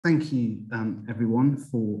Thank you, everyone,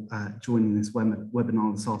 for joining this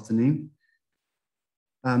webinar this afternoon.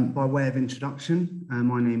 By way of introduction,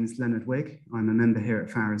 my name is Leonard Wigg. I'm a member here at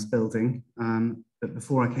Farrar's building. But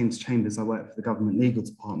before I came to Chambers, I worked for the Government Legal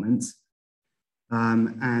Department.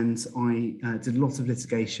 And I did a lot of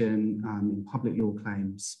litigation in public law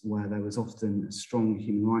claims where there was often a strong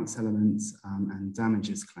human rights element and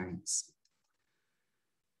damages claims.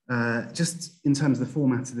 Just in terms of the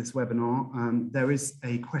format of this webinar, there is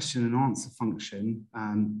a question and answer function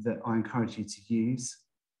that I encourage you to use,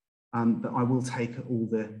 but I will take all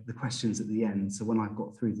the questions at the end. So when I've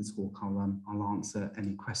got through the talk, I'll answer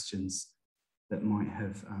any questions that might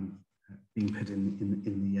have been put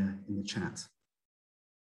in the chat.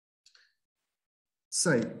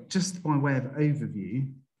 So just by way of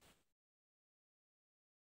overview,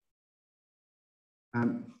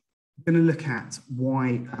 we're going to look at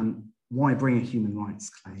why bring a human rights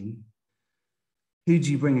claim, who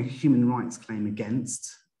do you bring a human rights claim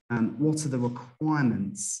against, what are the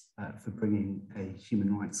requirements for bringing a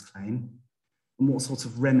human rights claim, and what sort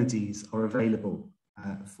of remedies are available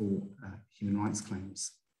for human rights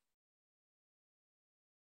claims.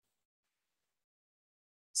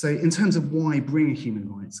 So in terms of why bring a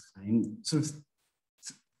human rights claim, sort of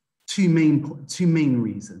two main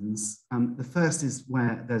reasons. The first is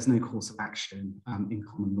where there's no course of action in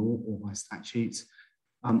common law or by statute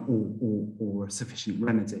or a sufficient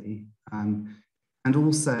remedy. And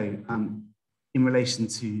also in relation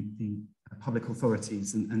to the public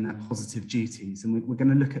authorities and their positive duties. And we're going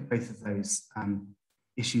to look at both of those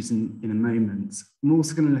issues in a moment. We're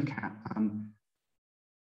also going to look at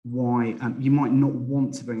why you might not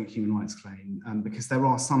want to bring a human rights claim because there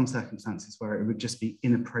are some circumstances where it would just be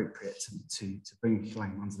inappropriate to bring a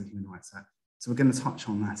claim under the Human Rights Act. So we're going to touch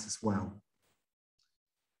on that as well.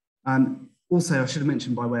 Also, I should have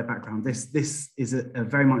mentioned by way of background, this is a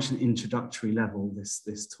very much an introductory level,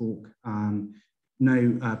 this talk.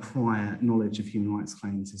 No prior knowledge of human rights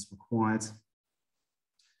claims is required.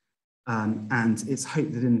 And it's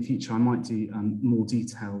hoped that in the future I might do more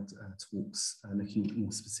detailed talks looking at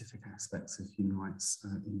more specific aspects of human rights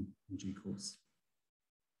in due course.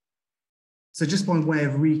 So just by way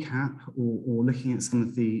of recap or looking at some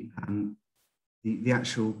of the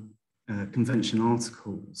actual convention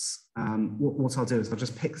articles, what I'll do is I'll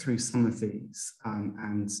just pick through some of these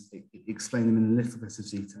and explain them in a little bit of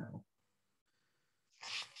detail.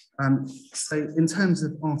 So in terms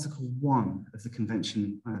of Article 1 of the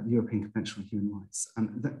Convention, the European Convention on Human Rights,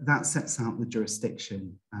 that sets out the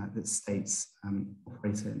jurisdiction that states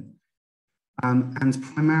operate in. And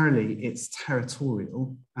primarily it's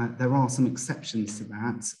territorial. There are some exceptions to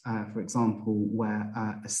that, for example, where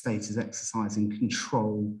a state is exercising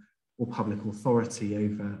control or public authority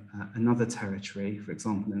over another territory, for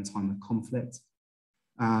example, in a time of conflict.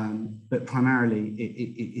 But primarily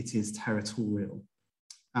it is territorial.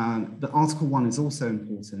 But Article 1 is also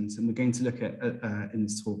important, and we're going to look at, in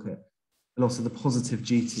this talk, at a lot of the positive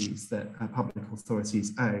duties that public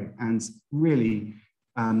authorities owe. And really,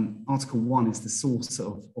 Article 1 is the source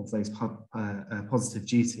of those positive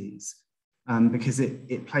duties, because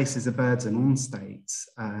it places a burden on states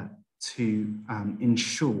to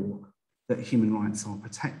ensure that human rights are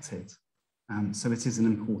protected. So it is an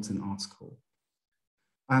important article.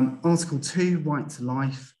 Article 2, right to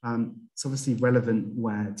life, it's obviously relevant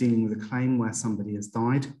where dealing with a claim where somebody has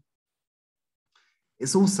died.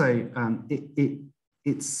 It's also,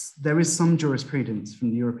 there is some jurisprudence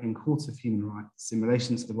from the European Court of Human Rights in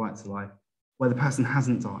relation to the right to life where the person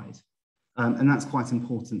hasn't died. And that's quite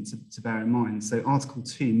important to bear in mind. So Article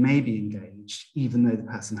 2 may be engaged even though the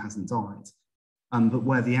person hasn't died, but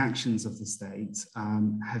where the actions of the state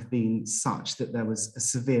have been such that there was a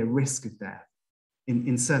severe risk of death.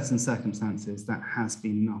 In certain circumstances, that has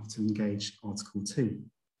been enough to engage Article 2.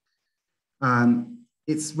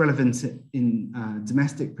 It's relevant in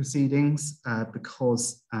domestic proceedings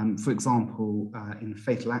because, for example, in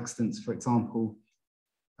fatal accidents, for example,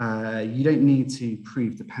 you don't need to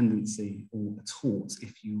prove dependency or a tort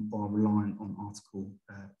if you are reliant on Article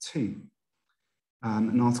 2.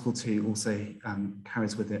 And Article 2 also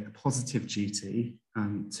carries with it a positive duty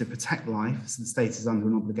to protect life. So the state is under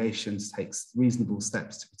an obligation to take reasonable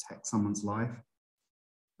steps to protect someone's life.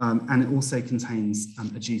 And it also contains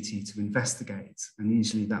a duty to investigate, and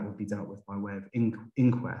usually that would be dealt with by way of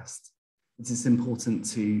inquest. It is important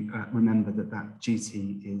to remember that that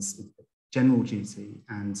duty is a general duty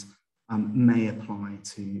and may apply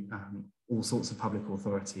to all sorts of public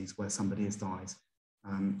authorities where somebody has died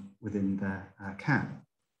within their care.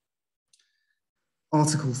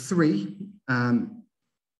 Article 3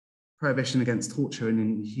 prohibition against torture and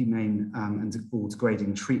inhumane or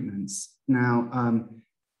degrading treatments. Now,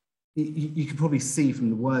 you can probably see from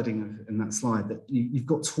the wording in that slide that you've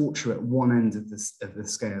got torture at one end of the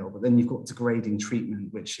scale, but then you've got degrading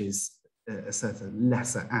treatment, which is a sort of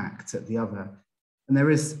lesser act at the other. And there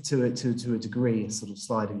is, to a degree, a sort of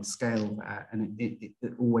sliding scale there, and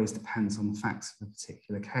it always depends on the facts of a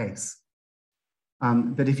particular case.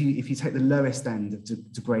 But if you take the lowest end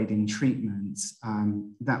of degrading treatment,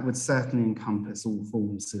 that would certainly encompass all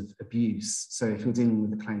forms of abuse. So if you're dealing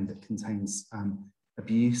with a claim that contains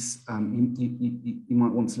abuse, you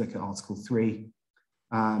might want to look at Article 3.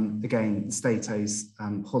 Again, the state owes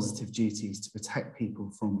positive duties to protect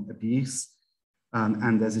people from abuse,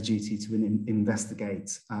 and there's a duty to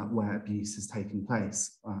investigate where abuse has taken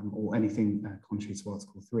place, or anything contrary to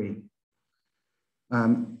Article 3.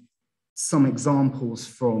 Some examples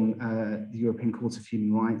from the European Court of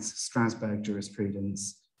Human Rights, Strasbourg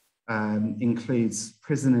jurisprudence, includes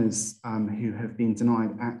prisoners who have been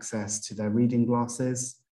denied access to their reading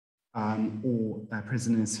glasses, or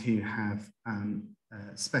prisoners who have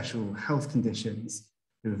special health conditions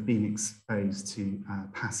who have been exposed to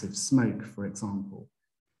passive smoke, for example.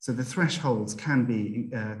 So the thresholds can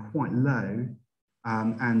be quite low,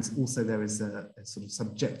 and also there is a sort of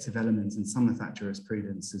subjective element in some of that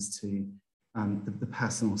jurisprudence as to the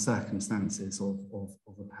personal circumstances of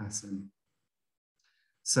a person.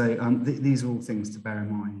 So these are all things to bear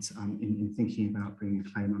in mind in thinking about bringing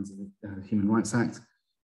a claim under the Human Rights Act.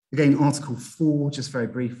 Again, Article 4, just very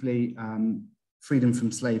briefly, freedom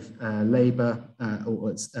from slave labour,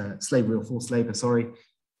 or slavery or forced labour, sorry.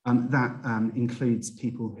 That includes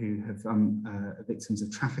people who have are victims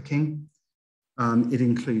of trafficking. It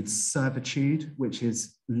includes servitude, which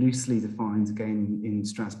is loosely defined again in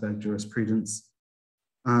Strasbourg jurisprudence.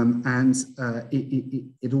 And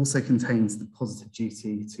it also contains the positive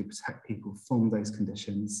duty to protect people from those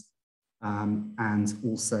conditions, and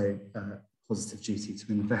also positive duty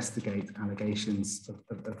to investigate allegations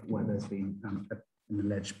of where there's been an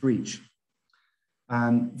alleged breach.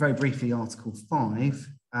 Very briefly, Article 5,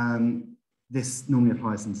 this normally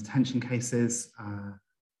applies in detention cases,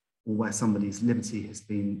 or where somebody's liberty has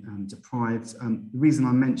been deprived. The reason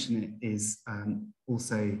I mention it is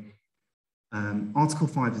also Article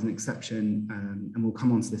 5 is an exception, and we'll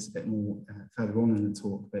come on to this a bit more further on in the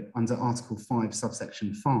talk, but under Article 5,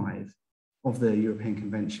 subsection 5 of the European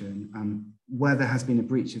Convention, where there has been a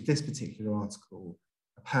breach of this particular article,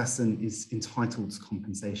 a person is entitled to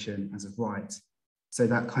compensation as of right. So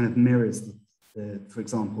that kind of mirrors, for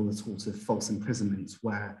example, the tort of false imprisonment,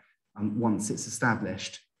 where once it's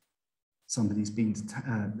established somebody's been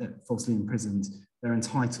falsely imprisoned, they're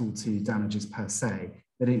entitled to damages per se.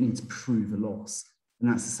 They don't need to prove a loss. And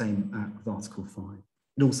that's the same with Article 5.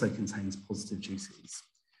 It also contains positive duties.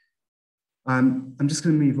 I'm just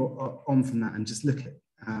going to move on from that and just look at,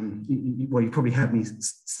 well, you probably heard me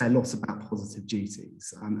say a lot about positive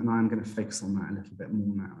duties, and I'm going to focus on that a little bit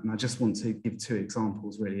more now. And I just want to give two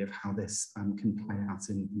examples really of how this can play out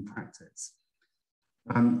in practice.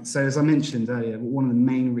 So as I mentioned earlier, one of the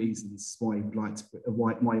main reasons why you might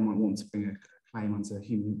want to bring a claim under the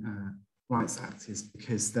Human Rights Act is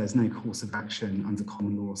because there's no course of action under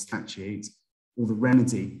common law or statute, or the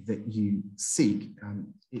remedy that you seek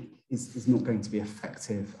is not going to be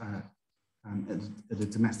effective at a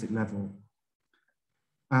domestic level.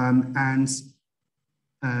 And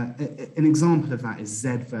an example of that is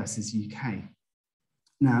Z versus UK.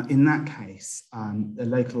 Now, in that case, a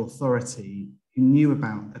local authority who knew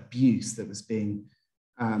about abuse that was being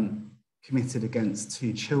committed against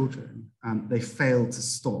two children, they failed to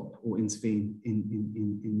stop or intervene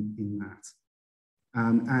in that.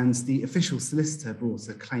 And the official solicitor brought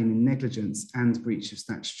a claim in negligence and breach of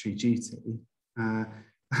statutory duty.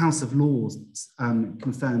 The House of Lords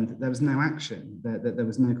confirmed that there was no action, that there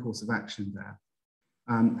was no course of action there.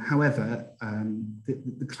 However,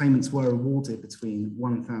 the claimants were awarded between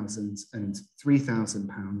 £1,000 and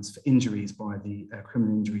 £3,000 for injuries by the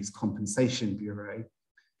Criminal Injuries Compensation Bureau,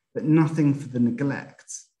 but nothing for the neglect.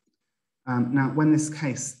 Now, when this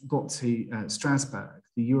case got to Strasbourg,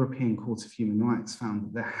 the European Court of Human Rights found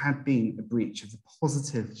that there had been a breach of the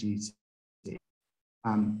positive duty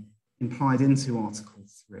implied into Article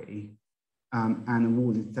 3, and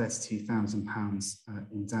awarded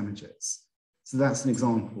 £32,000 in damages. So that's an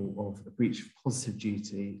example of a breach of positive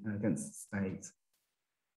duty against the state.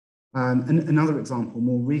 And another example,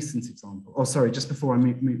 more recent example, oh sorry, just before I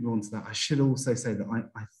move on to that, I should also say that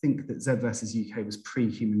I think that Z versus UK was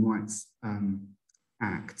pre-Human Rights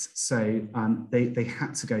Act. So they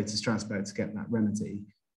had to go to Strasbourg to get that remedy.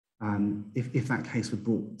 if that case were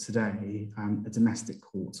brought today, a domestic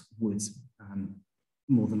court would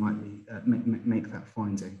more than likely make that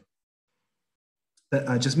finding.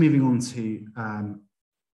 But just moving on to the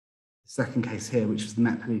second case here, which was the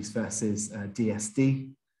Met Police versus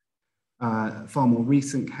DSD. Far more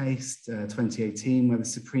recent case, 2018, where the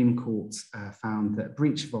Supreme Court found that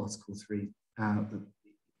breach of Article 3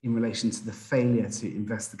 in relation to the failure to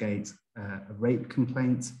investigate a rape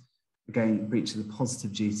complaint, again, breach of the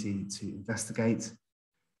positive duty to investigate.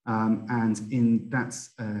 And in that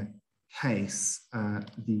case,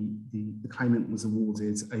 the claimant was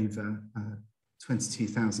awarded over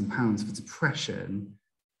 £22,000 for depression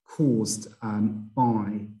caused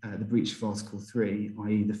by the breach of Article 3,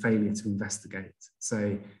 i.e. the failure to investigate.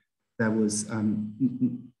 So there was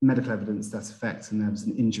medical evidence to that effect, and there was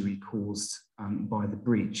an injury caused by the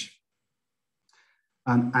breach.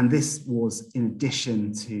 And this was in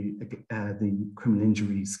addition to the criminal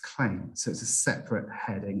injuries claim. So it's a separate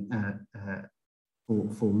heading for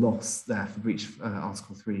loss there for breach of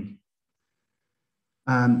Article 3.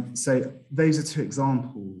 So those are two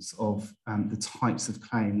examples of the types of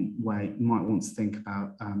claim where you might want to think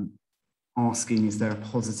about asking, is there a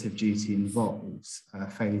positive duty involved,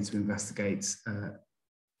 failure to investigate,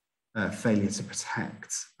 failure to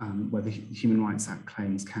protect, where the Human Rights Act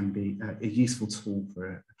claims can be a useful tool for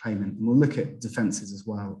a claimant. And we'll look at defences as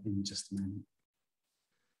well in just a moment.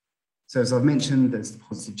 So as I've mentioned, there's the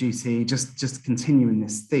positive duty. Just to continue in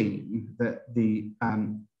this theme, that the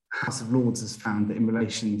House of Lords has found that in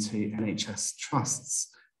relation to NHS trusts,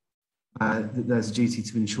 that there's a duty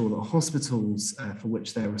to ensure that hospitals for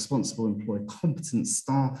which they're responsible employ competent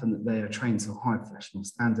staff and that they are trained to a high professional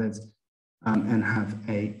standard, and have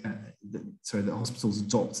that hospitals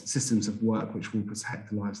adopt systems of work which will protect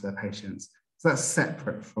the lives of their patients. So that's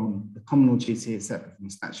separate from the common law duty, it's separate from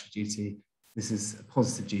the statutory duty. This is a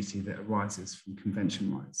positive duty that arises from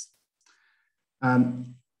convention rights.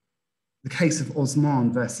 The case of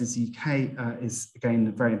Osman versus UK is, again,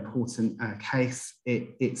 a very important case.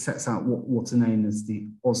 It sets out what are known as the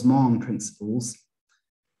Osman principles.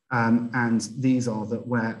 And these are that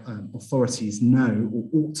where authorities know or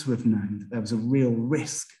ought to have known that there was a real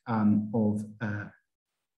risk of a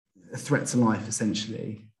threat to life,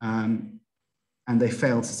 essentially, and they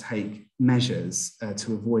fail to take measures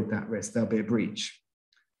to avoid that risk, there'll be a breach.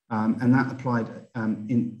 And that applied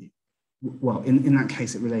in that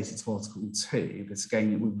case, it related to Article 2, but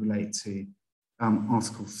again, it would relate to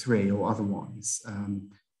Article 3 or otherwise.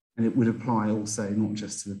 And it would apply also not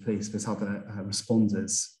just to the police, but other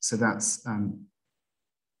responders. So that's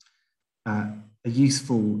a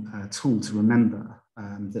useful tool to remember,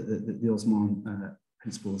 that the Osman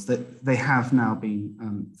principles, that they have now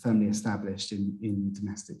been firmly established in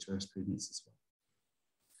domestic jurisprudence as well.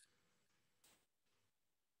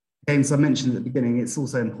 Again, as I mentioned at the beginning, it's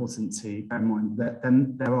also important to bear in mind that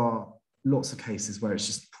there are lots of cases where it's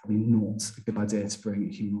just probably not a good idea to bring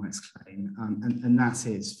a human rights claim. And that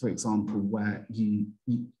is, for example, where the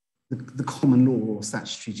common law or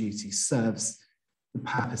statutory duty serves the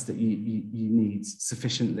purpose that you need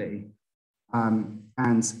sufficiently.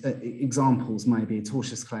 Examples may be a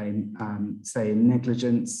tortious claim, say in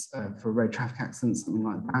negligence for a road traffic accident, something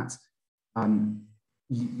like that.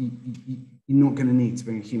 You're not going to need to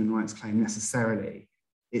bring a human rights claim necessarily.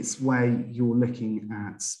 It's where you're looking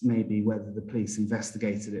at maybe whether the police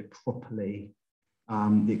investigated it properly,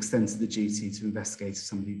 the extent of the duty to investigate if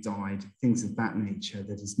somebody died, things of that nature,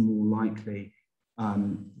 that is more likely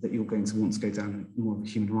that you're going to want to go down more of a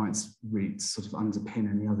human rights route to sort of underpin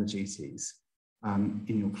any other duties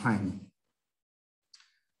in your claim.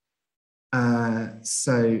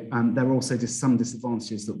 There are also just some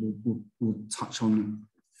disadvantages that we'll touch on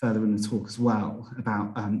further in the talk as well,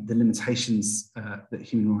 about the limitations that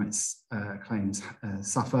human rights claims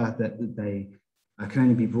suffer, that they can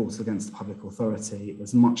only be brought against a public authority.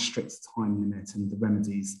 There's a much stricter time limit and the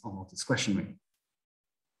remedies are discretionary.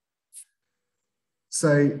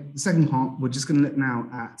 So the second part, we're just going to look now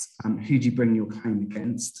at who do you bring your claim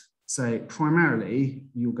against. So primarily,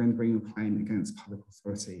 you're going to bring your claim against public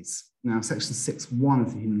authorities. Now, Section 6.1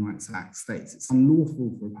 of the Human Rights Act states it's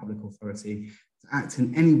unlawful for a public authority to act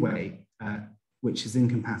in any way which is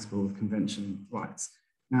incompatible with convention rights.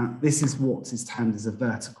 Now, this is what is termed as a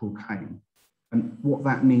vertical claim. And what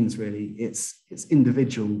that means really, it's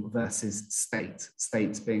individual versus state,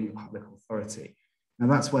 state being the public authority. Now,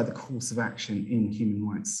 that's where the course of action in human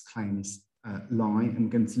rights claims lie, and we're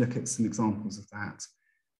going to look at some examples of that.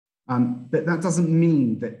 But that doesn't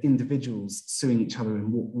mean that individuals suing each other in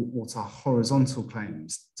what are horizontal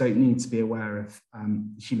claims don't need to be aware of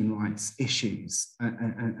human rights issues,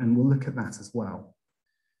 and we'll look at that as well.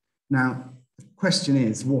 Now, the question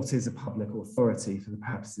is, what is a public authority for the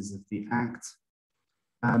purposes of the Act?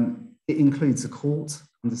 It includes a court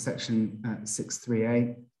under section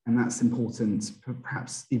 638, and that's important,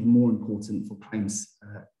 perhaps even more important for claims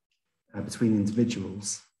between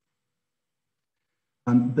individuals.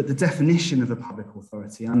 But the definition of a public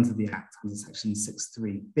authority under the Act, under section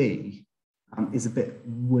 6.3b, is a bit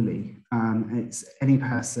woolly. It's any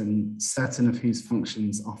person certain of whose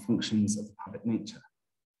functions are functions of the public nature.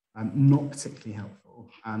 Not particularly helpful,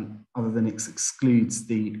 other than it excludes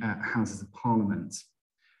the Houses of Parliament.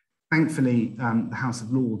 Thankfully, the House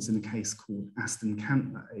of Lords, in a case called Aston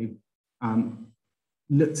Cantlow,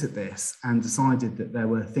 looked at this and decided that there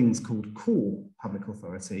were things called core public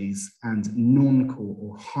authorities and non-core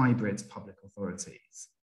or hybrid public authorities.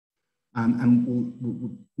 And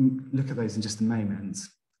we'll look at those in just a moment.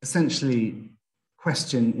 Essentially, the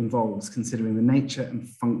question involves considering the nature and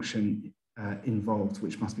function involved,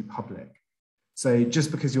 which must be public. So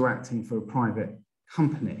just because you're acting for a private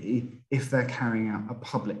company, if they're carrying out a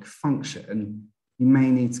public function, you may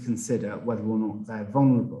need to consider whether or not they're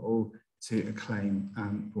vulnerable to a claim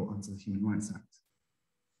brought under the Human Rights Act.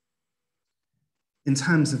 In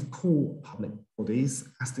terms of core public bodies,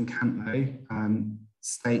 Aston Cantlow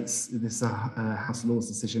states, this is a House of Lords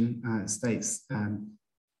decision, states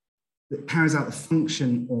that carries out the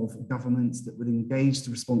function of governments that would engage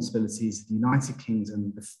the responsibilities of the United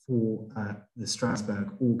Kingdom before the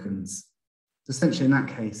Strasbourg organs. So essentially in that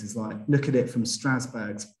case is like, look at it from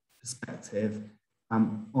Strasbourg's perspective,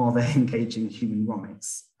 are they engaging human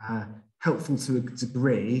rights? Helpful to a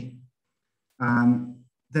degree.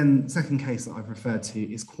 Then the second case that I've referred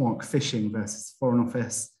to is Quark Fishing versus Foreign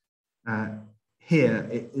Office.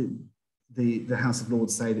 Here, the House of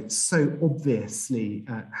Lords say that so obviously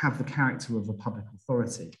have the character of a public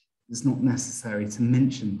authority, it's not necessary to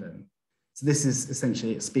mention them. So this is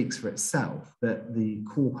essentially, it speaks for itself, that the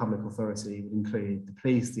core public authority would include the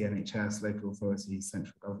police, the NHS, local authorities,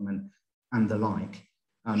 central government, and the like.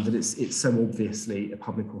 That it's so obviously a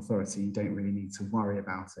public authority, you don't really need to worry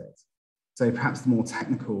about it. So perhaps the more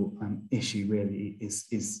technical issue really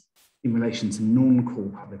is in relation to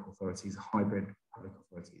non-core public authorities, hybrid public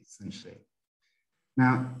authorities, essentially.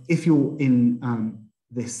 Now, if you're in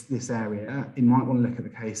this area, you might want to look at the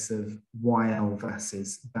case of YL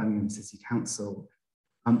versus Birmingham City Council,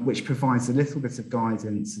 which provides a little bit of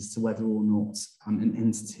guidance as to whether or not an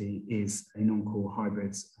entity is a non-core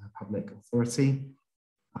hybrid public authority.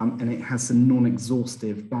 And it has some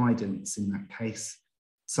non-exhaustive guidance in that case,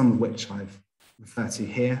 some of which I've referred to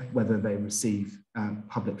here, whether they receive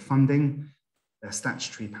public funding, their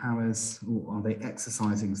statutory powers, or are they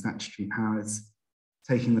exercising statutory powers,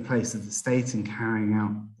 taking the place of the state and carrying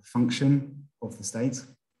out the function of the state.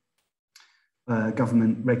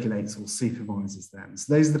 Government regulates or supervises them.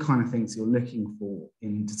 So those are the kind of things you're looking for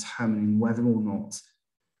in determining whether or not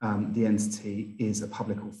the entity is a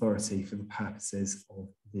public authority for the purposes of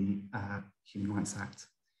the Human Rights Act.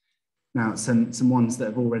 Now, some ones that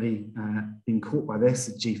have already been caught by this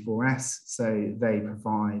are G4S. So they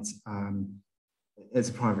provide, as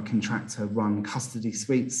a private contractor, run custody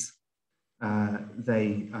suites.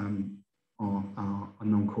 They are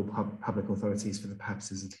non-core public authorities for the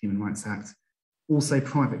purposes of the Human Rights Act. Also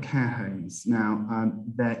private care homes. Now,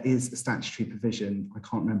 there is a statutory provision, I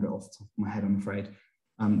can't remember it off the top of my head, I'm afraid,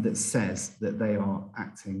 that says that they are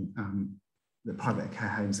acting, that private care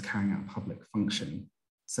homes are carrying out a public function.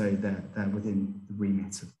 So they're within the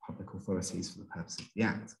remit of public authorities for the purpose of the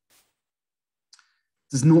Act.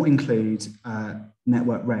 Does not include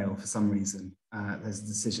Network Rail for some reason. There's a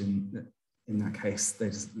decision that in that case,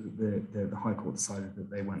 the High Court decided that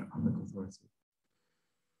they weren't a public authority.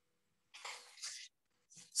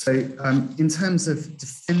 So in terms of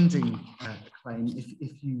defending a claim,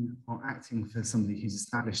 if you are acting for somebody who's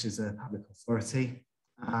established as a public authority,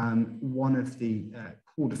 one of the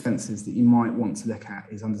core defences that you might want to look at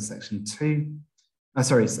is under section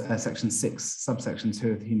 6, subsection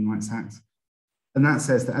 2 of the Human Rights Act. And that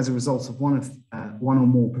says that as a result of one or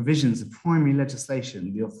more provisions of primary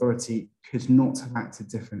legislation, the authority could not have acted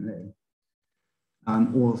differently.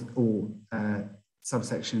 Or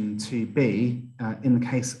subsection 2b, in the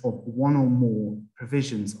case of one or more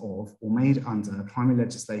provisions of or made under primary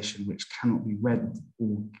legislation which cannot be read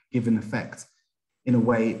or given effect in a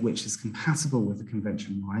way which is compatible with the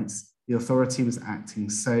Convention rights, the authority was acting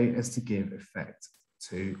so as to give effect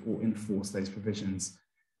to or enforce those provisions.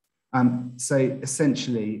 So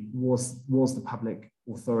essentially, was the public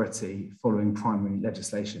authority following primary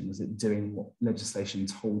legislation? Was it doing what legislation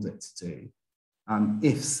told it to do?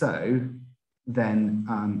 If so, then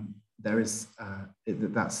there is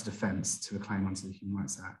that's a defence to a claim under the Human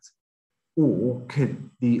Rights Act. or could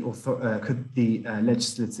the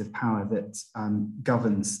legislative power that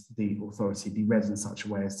governs the authority be read in such a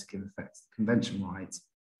way as to give effect to the convention right?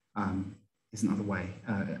 Is another way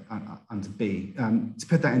under B. To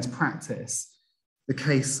put that into practice, the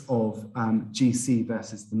case of GC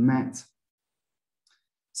versus the Met.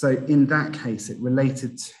 So in that case, it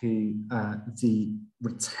related to the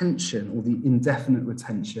retention or the indefinite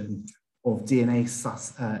retention of DNA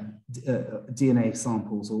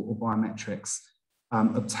samples or biometrics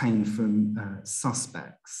obtained from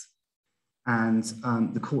suspects. And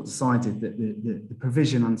the court decided that the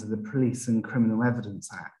provision under the Police and Criminal Evidence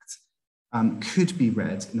Act could be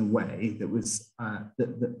read in a way that was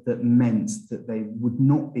that meant that they would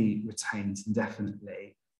not be retained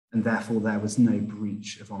indefinitely, and therefore there was no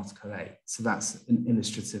breach of Article 8. So that's an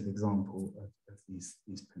illustrative example of these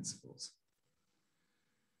principles.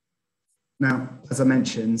 Now, as I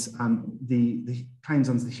mentioned, the claims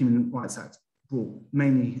under the Human Rights Act brought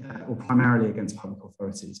mainly or primarily against public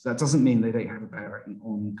authorities, but that doesn't mean they don't have a bearing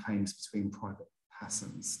on claims between private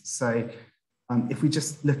persons. So if we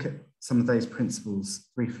just look at some of those principles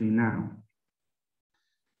briefly now.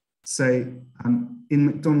 So in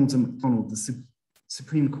McDonald and McDonald, the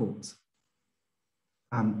Supreme Court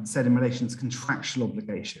said in relation to contractual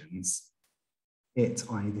obligations, i.e.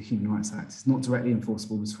 the Human Rights Act, is not directly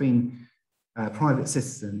enforceable between private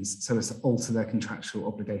citizens so as to alter their contractual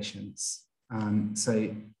obligations.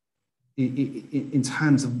 So in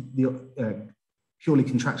terms of the purely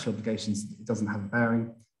contractual obligations, it doesn't have a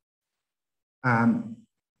bearing.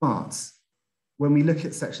 But when we look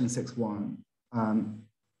at section 6.1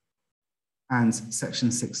 and section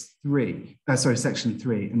 6.3, section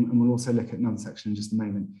 3, and we'll also look at another section in just a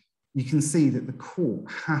moment, you can see that the court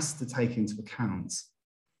has to take into account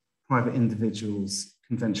private individuals'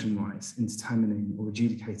 convention rights in determining or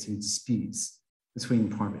adjudicating disputes between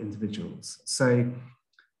private individuals. So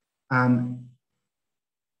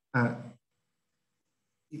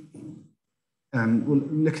we'll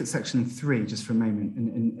look at section 3 just for a moment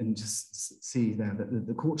and just see there that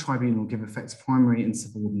the court tribunal will give effect to primary and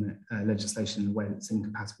subordinate legislation in a way that's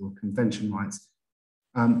incompatible with convention rights.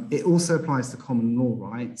 It also applies to common law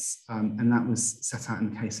rights, and that was set out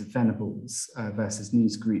in the case of Venables versus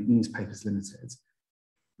Newspapers Limited,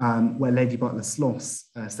 where Lady Butler Sloss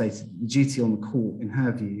stated the duty on the court, in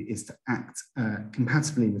her view, is to act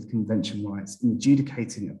compatibly with convention rights in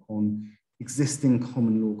adjudicating upon existing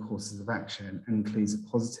common law courses of action, and includes a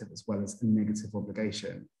positive as well as a negative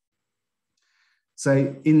obligation.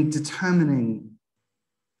 So in determining,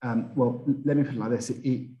 well, let me put it like this,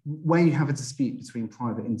 where you have a dispute between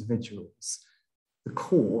private individuals, the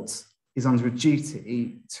court is under a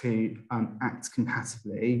duty to act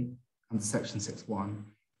compatibly under section 6.1.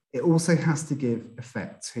 It also has to give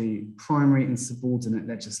effect to primary and subordinate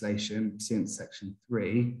legislation pursuant to section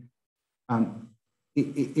 3,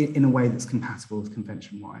 in a way that's compatible with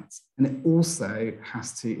convention rights. And it also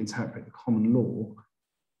has to interpret the common law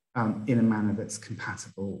in a manner that's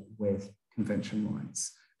compatible with convention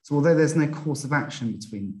rights. So although there's no course of action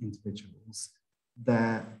between individuals,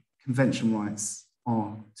 their convention rights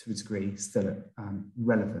are, to a degree, still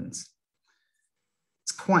relevant.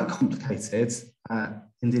 It's quite complicated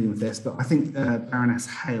in dealing with this, but I think Baroness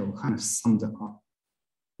Hale kind of summed it up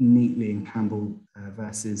neatly in Campbell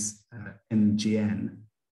versus MGN.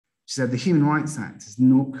 She said the Human Rights Act does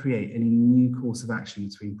not create any new course of action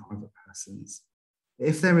between private persons.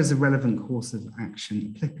 If there is a relevant course of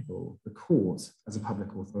action applicable, the court, as a public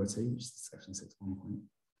authority, which is section 6.1 point,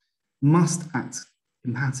 must act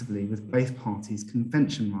compatibly with both parties'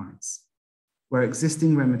 convention rights. Where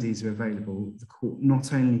existing remedies are available, the court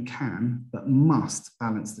not only can, but must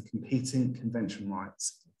balance the competing convention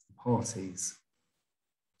rights of the parties.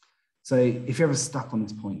 So if you're ever stuck on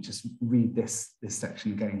this point, just read this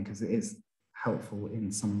section again, because it is helpful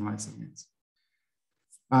in summarising it.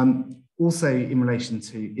 Also, in relation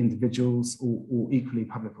to individuals or equally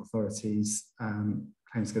public authorities,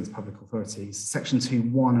 claims against public authorities, section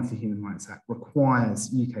 2.1 of the Human Rights Act requires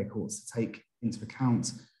UK courts to take into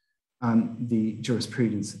account the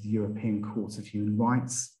jurisprudence of the European Court of Human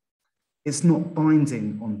Rights. It's not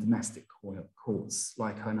binding on domestic courts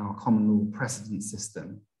like in our common law precedent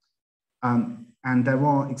system. And there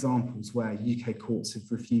are examples where UK courts have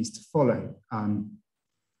refused to follow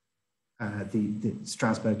the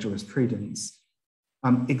Strasbourg jurisprudence.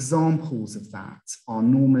 Examples of that are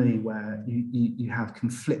normally where you have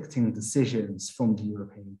conflicting decisions from the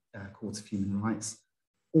European Court of Human Rights,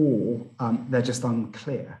 or they're just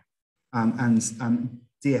unclear. And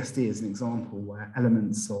DSD is an example where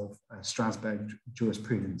elements of Strasbourg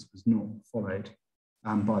jurisprudence was not followed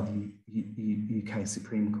by the UK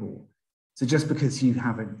Supreme Court. So just because you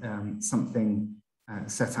have something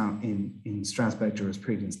set out in Strasbourg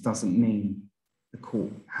jurisprudence doesn't mean the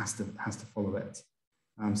court has to follow it.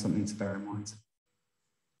 Something to bear in mind.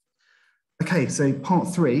 Okay, so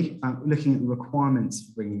part 3, looking at the requirements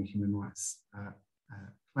for bringing a human rights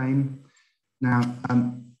claim. Now,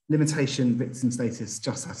 limitation, victim status,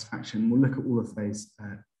 just satisfaction. We'll look at all of those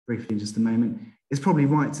briefly in just a moment. It's probably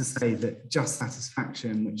right to say that just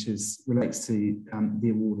satisfaction, which relates to the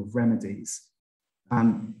award of remedies,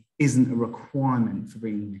 isn't a requirement for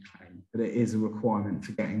bringing a claim, but it is a requirement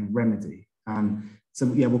for getting a remedy.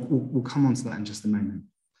 So yeah, we'll come on to that in just a moment.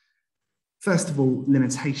 First of all,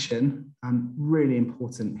 limitation, really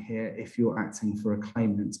important here if you're acting for a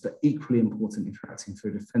claimant, but equally important if you're acting for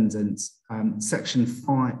a defendant. Section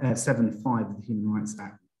 7.5 of the Human Rights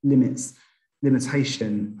Act limits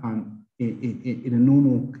limitation in a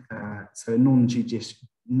normal, so a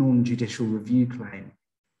non-judicial review claim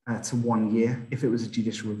to 1 year. If it was a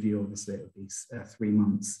judicial review, obviously it would be 3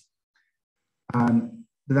 months.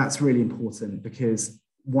 But that's really important because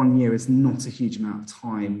 1 year is not a huge amount of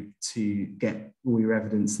time to get all your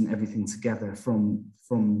evidence and everything together from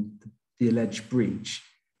the alleged breach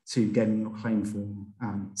to getting your claim form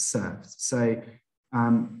served. So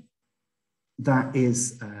that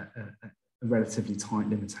is a relatively tight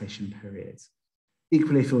limitation period.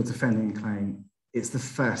 Equally, if you're defending a claim, it's the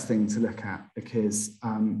first thing to look at because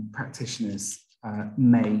practitioners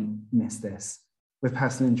may miss this. With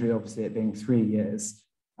personal injury, obviously it being 3 years,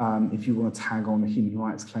 if you want to tag on a human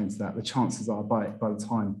rights claim to that, the chances are by the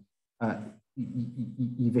time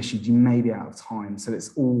you've issued, you may be out of time. So it's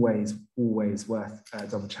always worth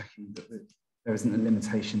double checking that there isn't a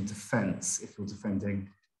limitation defence if you're defending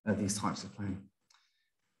these types of claims.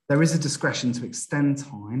 There is a discretion to extend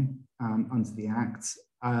time under the Act.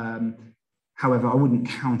 However, I wouldn't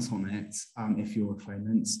count on it if you're a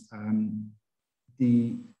claimant.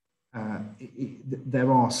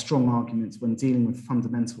 There are strong arguments when dealing with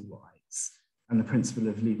fundamental rights and the principle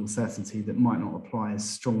of legal certainty that might not apply as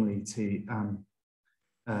strongly to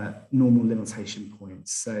normal limitation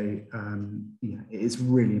points. So yeah, it is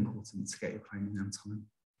really important to get your claim in on time.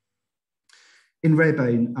 In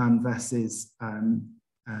Raybone versus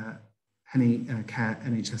Penny Care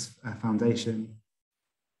NHS Foundation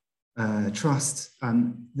Trust,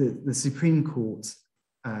 the Supreme Court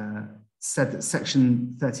said that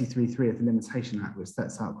Section 33.3 of the Limitation Act, which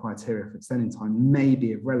sets out criteria for extending time, may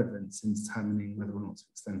be of relevance in determining whether or not to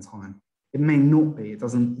extend time. It may not be. It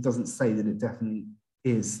doesn't say that it definitely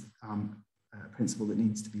is a principle that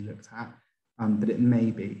needs to be looked at, but it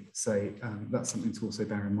may be. So that's something to also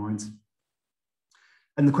bear in mind.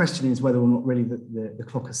 And the question is whether or not really the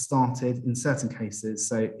clock has started in certain cases.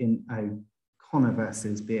 So in O'Connor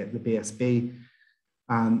versus the BSB,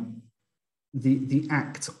 the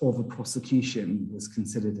act of a prosecution was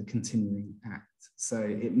considered a continuing act. So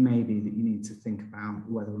it may be that you need to think about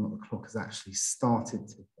whether or not the clock has actually started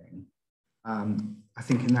ticking. I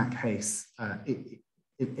think in that case,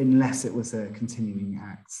 unless it was a continuing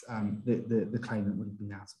act, the claimant would have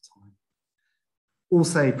been out of time.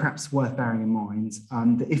 Also, perhaps worth bearing in mind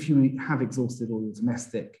that if you have exhausted all your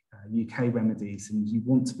domestic UK remedies and you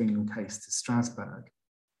want to bring your case to Strasbourg,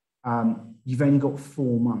 you've only got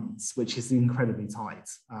 4 months, which is incredibly tight.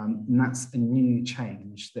 And that's a new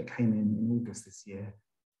change that came in August this year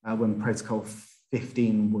when Protocol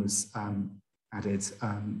 15 was added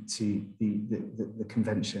to the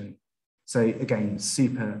convention. So again,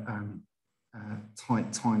 super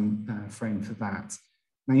tight time frame for that.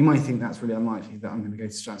 Now you might think that's really unlikely that I'm going to go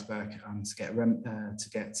to Strasbourg to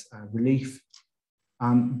get relief,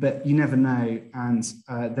 but you never know. And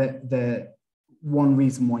one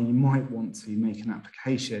reason why you might want to make an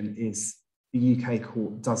application is the UK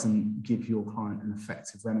court doesn't give your client an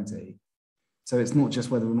effective remedy. So it's not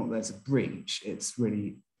just whether or not there's a breach; it's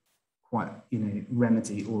really quite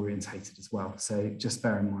remedy orientated as well. So just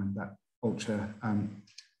bear in mind that ultra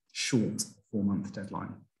short 4-month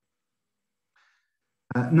deadline.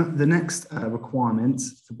 The next requirement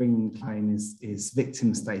for bringing a claim is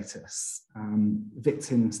victim status.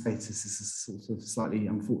 Victim status is a sort of slightly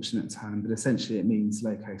unfortunate term, but essentially it means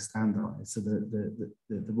loco standi, so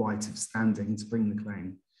the right of standing to bring the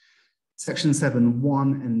claim. Section 7,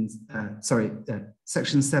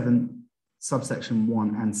 Section 7, subsection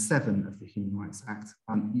 1 and 7 of the Human Rights Act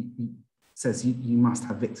says you must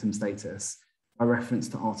have victim status, by reference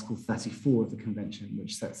to Article 34 of the Convention,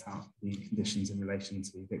 which sets out the conditions in relation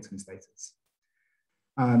to victim status.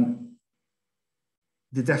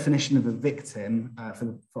 The definition of a victim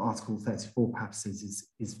for Article 34 purposes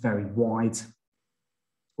is very wide,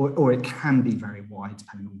 or it can be very wide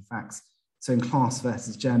depending on the facts. So in Class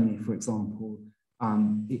versus Germany, for example,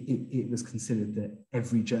 it was considered that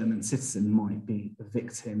every German citizen might be a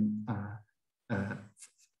victim for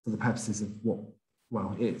the purposes of what,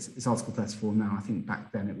 well, it's Article 34 now. I think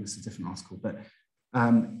back then it was a different article, but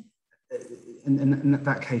and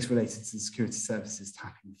that case related to the security services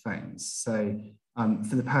tapping phones. So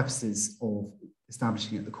for the purposes of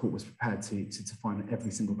establishing it, the court was prepared to define that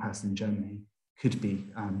every single person in Germany could be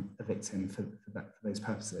a victim for those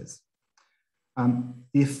purposes.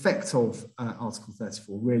 The effect of Article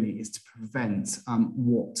 34 really is to prevent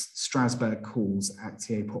what Strasbourg calls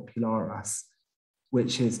actia popularis,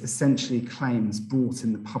 which is essentially claims brought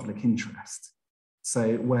in the public interest.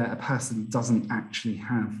 So where a person doesn't actually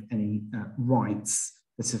have any rights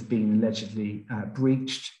that have been allegedly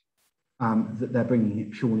breached, that they're bringing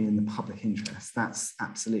it purely in the public interest. That's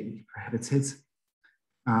absolutely prohibited.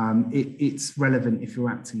 It's relevant if you're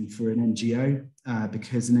acting for an NGO,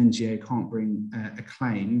 because an NGO can't bring a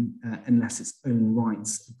claim unless its own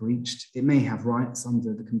rights are breached. It may have rights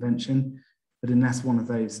under the convention, but unless one of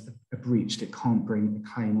those are breached, it can't bring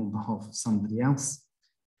a claim on behalf of somebody else.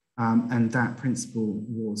 And that principle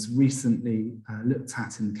was recently looked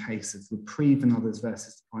at in the case of Reprieve and others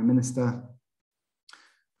versus the Prime Minister,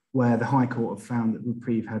 where the High Court have found that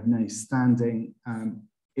Reprieve had no standing.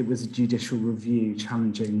 It was a judicial review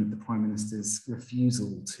challenging the Prime Minister's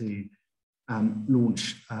refusal to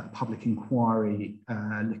launch a public inquiry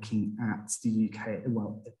looking at the UK,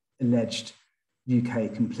 well, alleged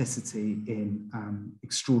UK complicity in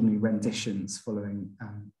extraordinary renditions following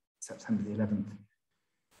September the 11th.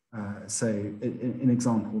 So an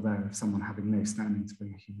example there of someone having no standing to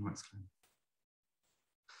bring a human rights claim.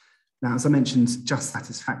 Now, as I mentioned, just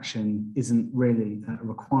satisfaction isn't really a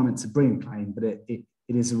requirement to bring a claim, but it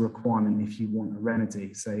is a requirement if you want a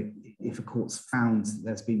remedy. So if a court's found that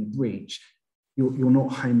there's been a breach, you're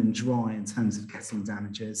not home and dry in terms of getting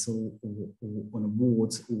damages or an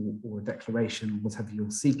award or a declaration or whatever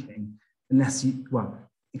you're seeking, unless you, well,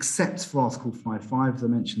 except for Article 5.5, as I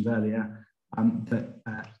mentioned earlier, but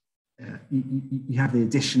you have the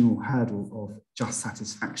additional hurdle of just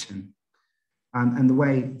satisfaction. And the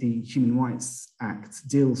way the Human Rights Act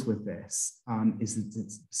deals with this is that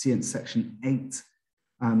it's pursuant to Section 8,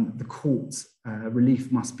 the court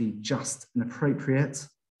relief must be just and appropriate.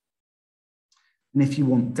 And if you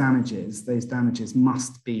want damages, those damages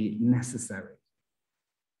must be necessary.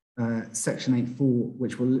 Section 8.4,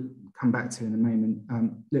 which we'll come back to in a moment,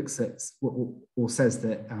 looks at or says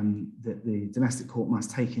that, that the domestic court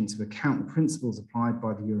must take into account the principles applied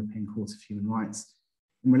by the European Court of Human Rights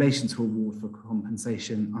in relation to award for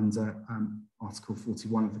compensation under Article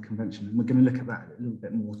 41 of the Convention. And we're going to look at that a little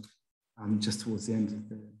bit more just towards the end of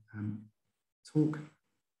the talk.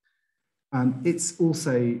 It's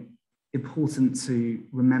also important to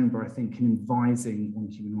remember, I think, in advising on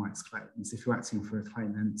human rights claims, if you're acting for a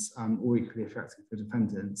claimant, or equally if you're acting for a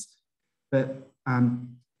defendant, but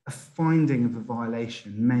a finding of a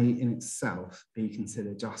violation may in itself be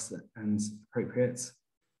considered just and appropriate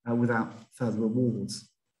without further awards.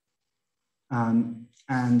 That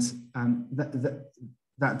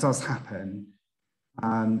does happen.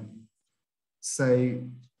 So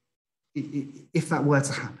if that were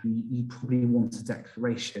to happen, you probably want a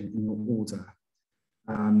declaration in your order.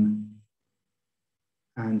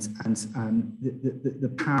 The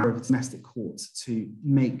power of a domestic court to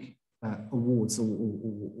make awards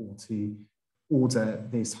or to order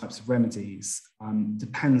these types of remedies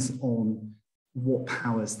depends on what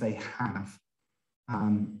powers they have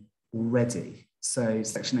already. So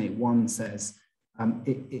Section 8.1 says a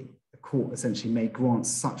court essentially may grant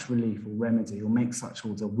such relief or remedy or make such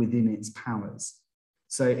order within its powers.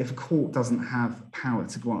 So if a court doesn't have power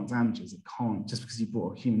to grant damages, it can't, just because you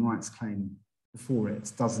brought a human rights claim before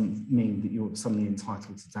it, doesn't mean that you're suddenly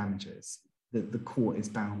entitled to damages. The court is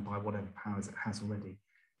bound by whatever powers it has already.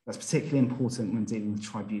 That's particularly important when dealing with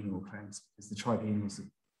tribunal claims, because the tribunals are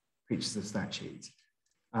creatures of statute.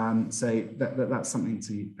 So that's something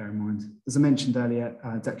to bear in mind. As I mentioned earlier,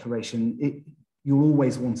 declaration, you'll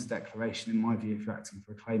always want a declaration, in my view, if you're acting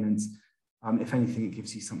for a claimant. If anything, it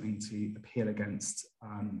gives you something to appeal against.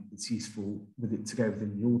 It's useful with it to go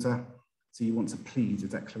within the order. So you want to plead a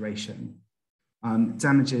declaration.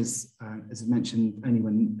 Damages, as I mentioned, only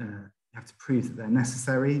when you have to prove that they're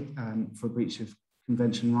necessary for a breach of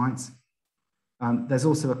convention rights. There's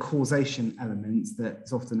also a causation element that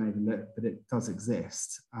is often overlooked, but it does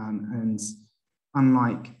exist. And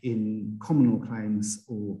unlike in common law claims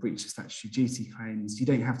or breach of statutory duty claims, you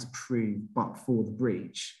don't have to prove but for the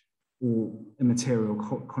breach or a material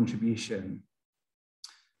contribution.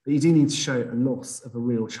 But you do need to show a loss of a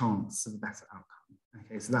real chance of a better outcome.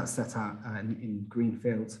 Okay, so that's set out in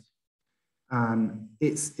Greenfield.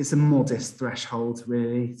 It's a modest threshold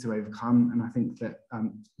really to overcome, and I think that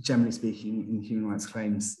generally speaking in human rights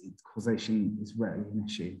claims, causation is rarely an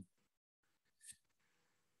issue.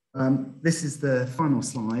 This is the final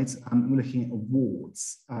slide. We're looking at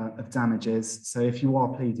awards of damages. So if you are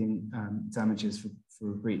pleading damages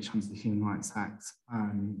for a breach under the Human Rights Act,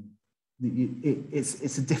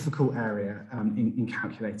 it's a difficult area in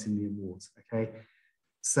calculating the awards. Okay,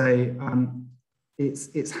 so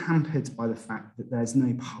it's hampered by the fact that there's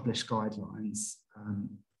no published guidelines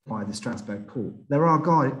by the Strasbourg Court. There are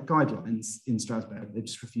guidelines in Strasbourg, they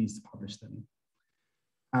just refuse to publish them.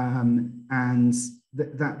 And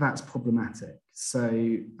that's problematic. So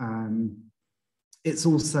it's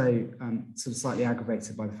also sort of slightly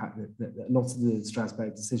aggravated by the fact that a lot of the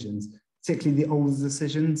Strasbourg decisions, particularly the older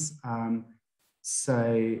decisions, that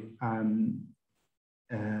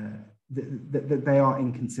they are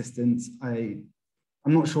inconsistent.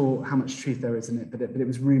 I'm not sure how much truth there is in it, but it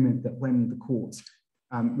was rumoured that when the court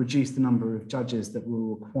reduced the number of judges that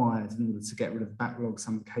were required in order to get rid of backlog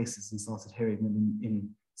some of the cases and started hearing them in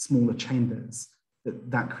smaller chambers,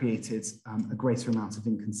 that created a greater amount of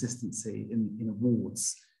inconsistency in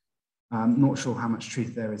awards. Not sure how much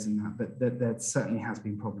truth there is in that, but there certainly has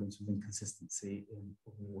been problems with inconsistency in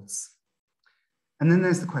awards. And then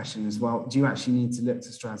there's the question as well, do you actually need to look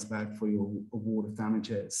to Strasbourg for your award of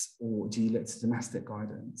damages, or do you look to domestic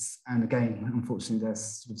guidance? And again, unfortunately,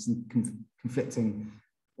 there's sort of some conflicting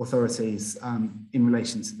authorities in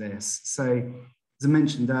relation to this. So, as I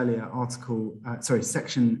mentioned earlier,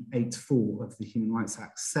 Section 8.4 of the Human Rights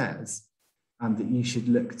Act says that you should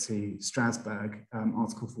look to Strasbourg,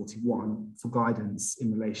 Article 41, for guidance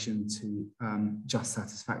in relation to just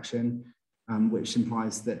satisfaction, which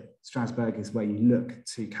implies that Strasbourg is where you look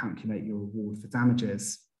to calculate your award for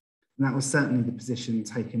damages. And that was certainly the position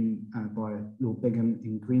taken by Lord Bingham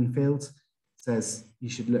in Greenfield. Says you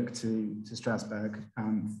should look to Strasbourg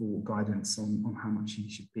for guidance on how much you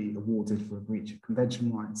should be awarded for a breach of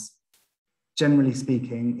convention rights. Generally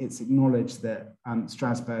speaking, it's acknowledged that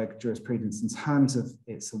Strasbourg jurisprudence in terms of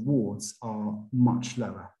its awards are much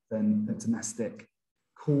lower than a domestic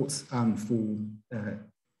court for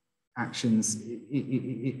actions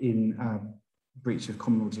in breach of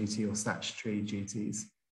common law duty or statutory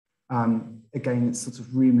duties. Again, it's sort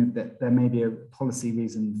of rumoured that there may be a policy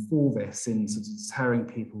reason for this in sort of deterring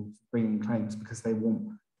people from bringing claims because they want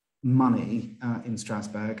money in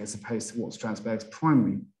Strasbourg as opposed to what Strasbourg's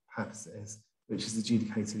primary purpose is, which is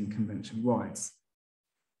adjudicating convention rights.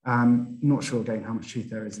 Not sure again how much truth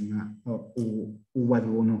there is in that, or whether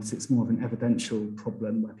or not it's more of an evidential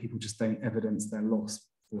problem where people just don't evidence their loss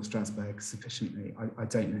for Strasbourg sufficiently. I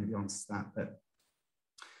don't know the answer to that, but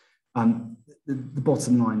the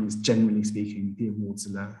bottom line is, generally speaking, the awards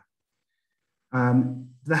are lower.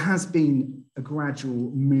 There has been a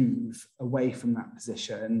gradual move away from that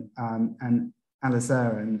position, and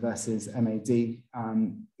Alizarin versus MAD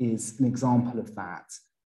is an example of that.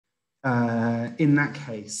 In that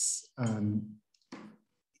case,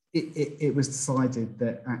 it was decided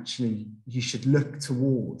that actually you should look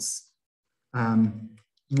towards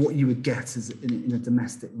what you would get as in a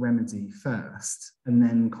domestic remedy first, and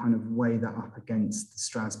then kind of weigh that up against the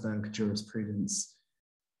Strasbourg jurisprudence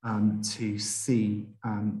to see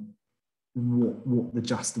what the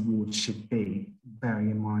just award should be, bearing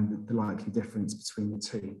in mind the likely difference between the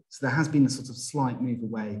two. So there has been a sort of slight move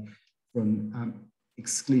away from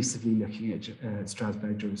exclusively looking at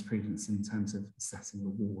Strasbourg jurisprudence in terms of assessing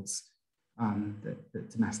awards, that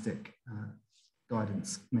domestic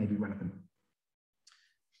guidance may be relevant.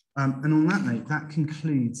 And on that note, that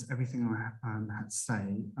concludes everything I had to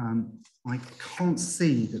say. I can't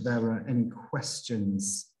see that there are any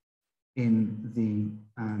questions in the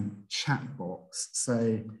chat box,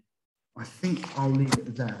 so I think I'll leave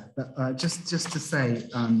it there. But just to say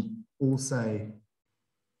also,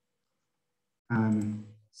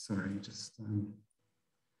 sorry, just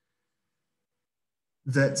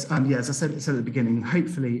that, yeah, as I said at the beginning,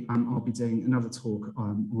 hopefully I'll be doing another talk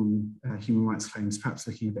on human rights claims, perhaps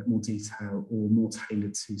looking a bit more detail or more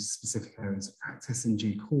tailored to specific areas of practice in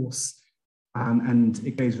due course. And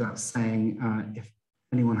it goes without saying, if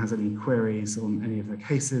anyone has any queries on any of their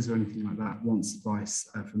cases or anything like that, wants advice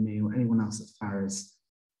from me or anyone else at Farrar's,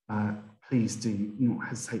 please do not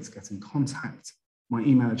hesitate to get in contact. My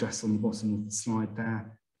email address on the bottom of the slide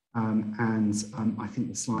there. I think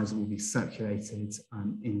the slides will be circulated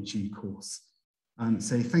in due course.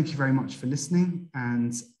 So thank you very much for listening,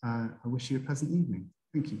 and I wish you a pleasant evening.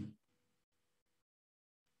 Thank you.